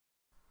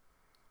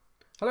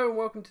Hello and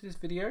welcome to this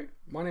video.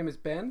 My name is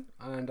Ben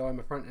and I'm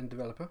a front-end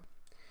developer.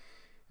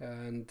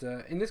 And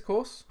in this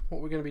course,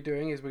 what we're going to be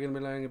doing is we're going to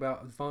be learning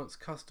about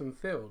advanced custom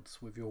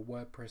fields with your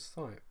WordPress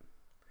site.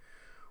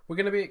 We're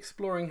going to be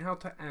exploring how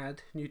to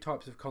add new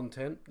types of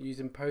content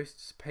using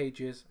posts,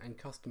 pages and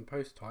custom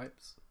post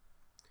types.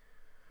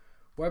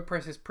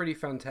 WordPress is pretty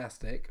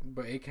fantastic,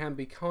 but it can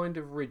be kind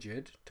of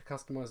rigid to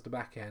customize the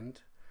back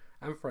end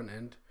and front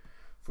end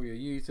for your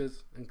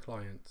users and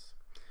clients.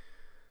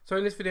 So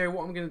in this video,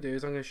 what I'm going to do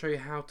is I'm going to show you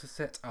how to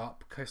set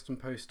up custom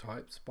post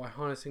types by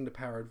harnessing the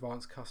power of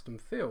advanced custom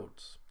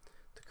fields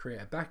to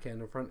create a back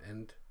end or front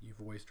end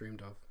you've always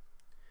dreamed of.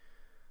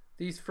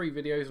 These free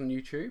videos on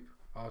YouTube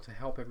are to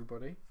help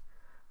everybody,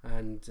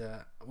 and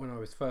when I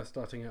was first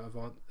starting out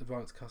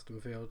advanced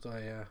custom fields,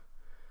 I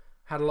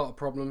had a lot of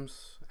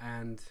problems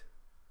and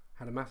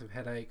had a massive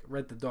headache,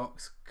 read the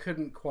docs,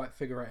 couldn't quite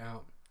figure it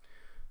out.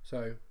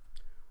 So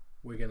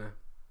we're going to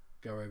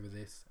go over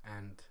this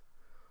and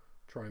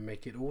try and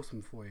make it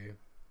awesome for you.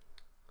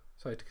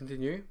 So to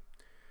continue,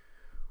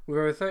 we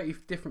have over 30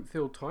 different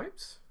field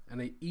types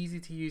and an easy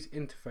to use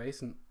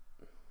interface, and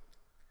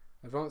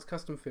advanced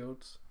custom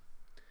fields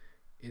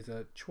is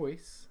a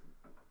choice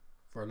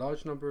for a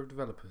large number of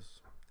developers.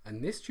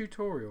 And this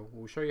tutorial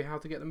will show you how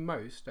to get the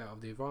most out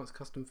of the advanced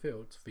custom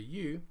fields for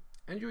you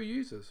and your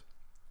users.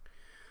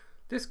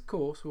 This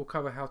course will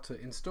cover how to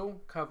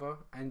install, cover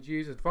and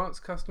use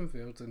advanced custom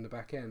fields in the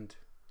back end.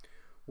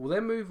 We'll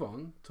then move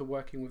on to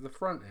working with the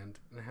front end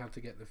and how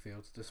to get the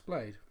fields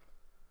displayed.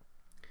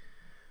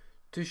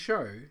 To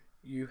show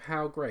you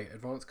how great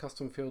advanced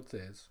custom fields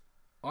is,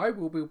 I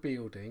will be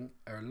building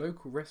a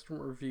local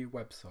restaurant review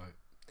website,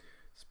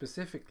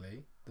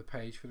 specifically the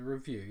page for the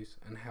reviews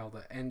and how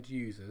the end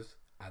users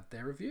add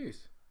their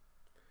reviews.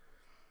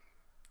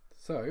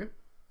 So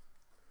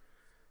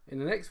in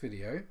the next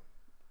video,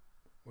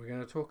 we're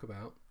going to talk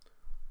about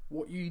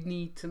what you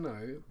need to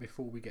know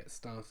before we get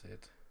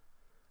started.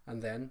 And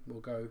then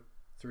we'll go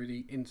through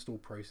the install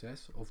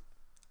process of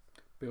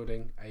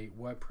building a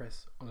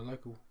WordPress on a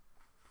local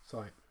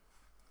site.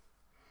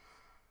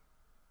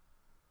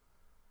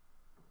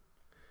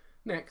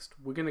 Next,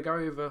 we're going to go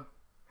over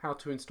how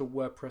to install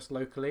WordPress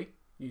locally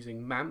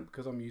using MAMP,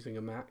 because I'm using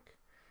a Mac.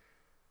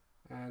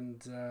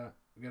 And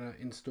we're going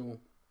to install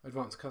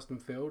advanced custom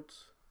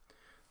fields.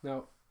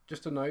 Now,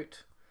 just a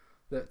note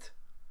that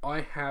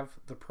I have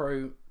the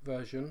Pro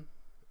version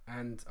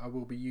and I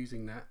will be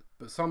using that,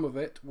 but some of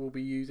it will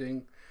be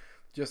using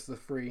just the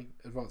free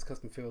Advanced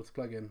Custom Fields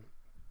plugin,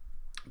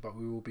 but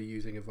we will be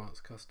using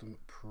Advanced Custom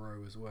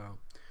Pro as well.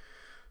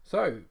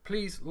 So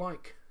please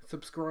like,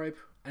 subscribe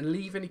and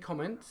leave any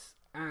comments,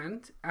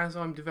 and as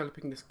I'm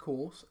developing this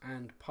course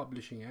and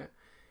publishing it,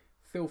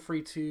 feel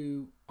free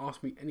to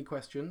ask me any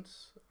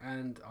questions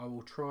and I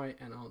will try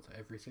and answer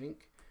everything,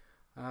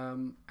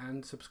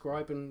 and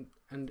subscribe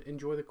and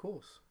enjoy the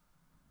course.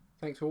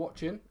 Thanks for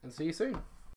watching and see you soon.